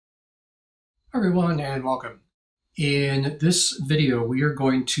Hi everyone and welcome. In this video, we are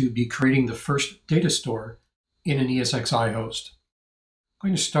going to be creating the first data store in an ESXi host. I'm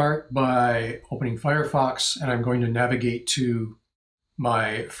going to start by opening Firefox and I'm going to navigate to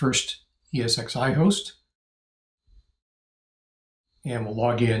my first ESXi host. And we'll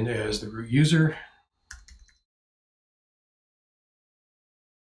log in as the root user.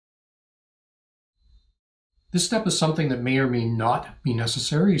 This step is something that may or may not be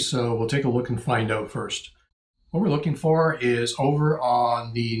necessary, so we'll take a look and find out first. What we're looking for is over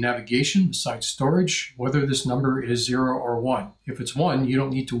on the navigation beside storage, whether this number is 0 or 1. If it's 1, you don't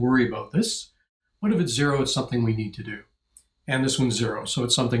need to worry about this. But if it's 0, it's something we need to do. And this one's 0, so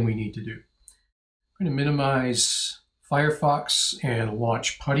it's something we need to do. I'm going to minimize Firefox and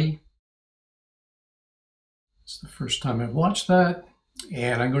launch PuTTY. It's the first time I've launched that.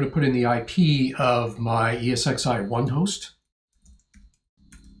 And I'm going to put in the IP of my ESXi 1 host.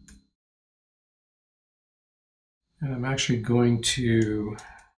 And I'm actually going to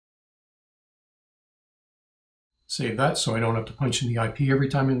save that so I don't have to punch in the IP every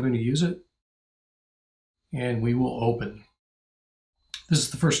time I'm going to use it. And we will open. This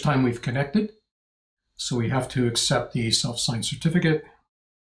is the first time we've connected, so we have to accept the self-signed certificate.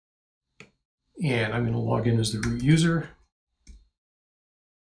 And I'm going to log in as the root user.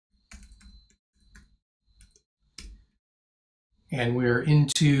 And we're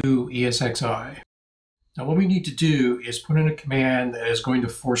into ESXi. Now what we need to do is put in a command that is going to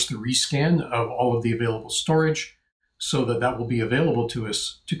force the rescan of all of the available storage so that that will be available to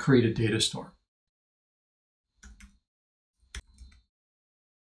us to create a data store.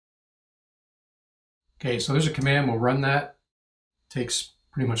 Okay, so there's a command, we'll run that. Takes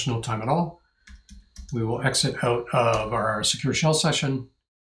pretty much no time at all. We will exit out of our secure shell session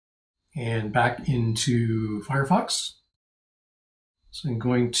and back into Firefox. So I'm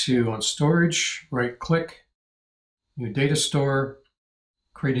going to, on storage, right click, new data store,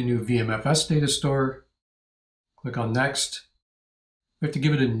 create a new VMFS data store, click on next. We have to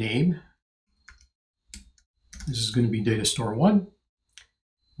give it a name. This is going to be data store 1.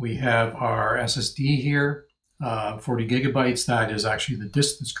 We have our SSD here, 40 gigabytes. That is actually the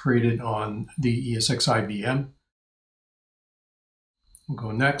disk that's created on the ESXi VM. We'll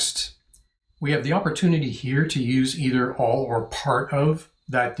go next. We have the opportunity here to use either all or part of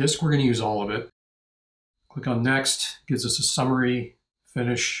that disk. We're going to use all of it. Click on next, gives us a summary,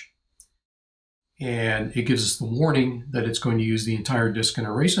 finish, and it gives us the warning that it's going to use the entire disk and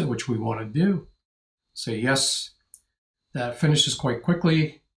erase it, which we want to do. Say yes. That finishes quite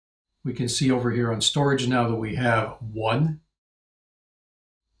quickly. We can see over here on storage now that we have 1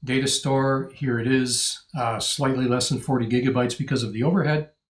 data store. Here it is, slightly less than 40 gigabytes because of the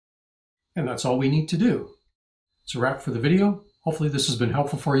overhead. And that's all we need to do. It's a wrap for the video. Hopefully this has been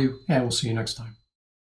helpful for you, and we'll see you next time.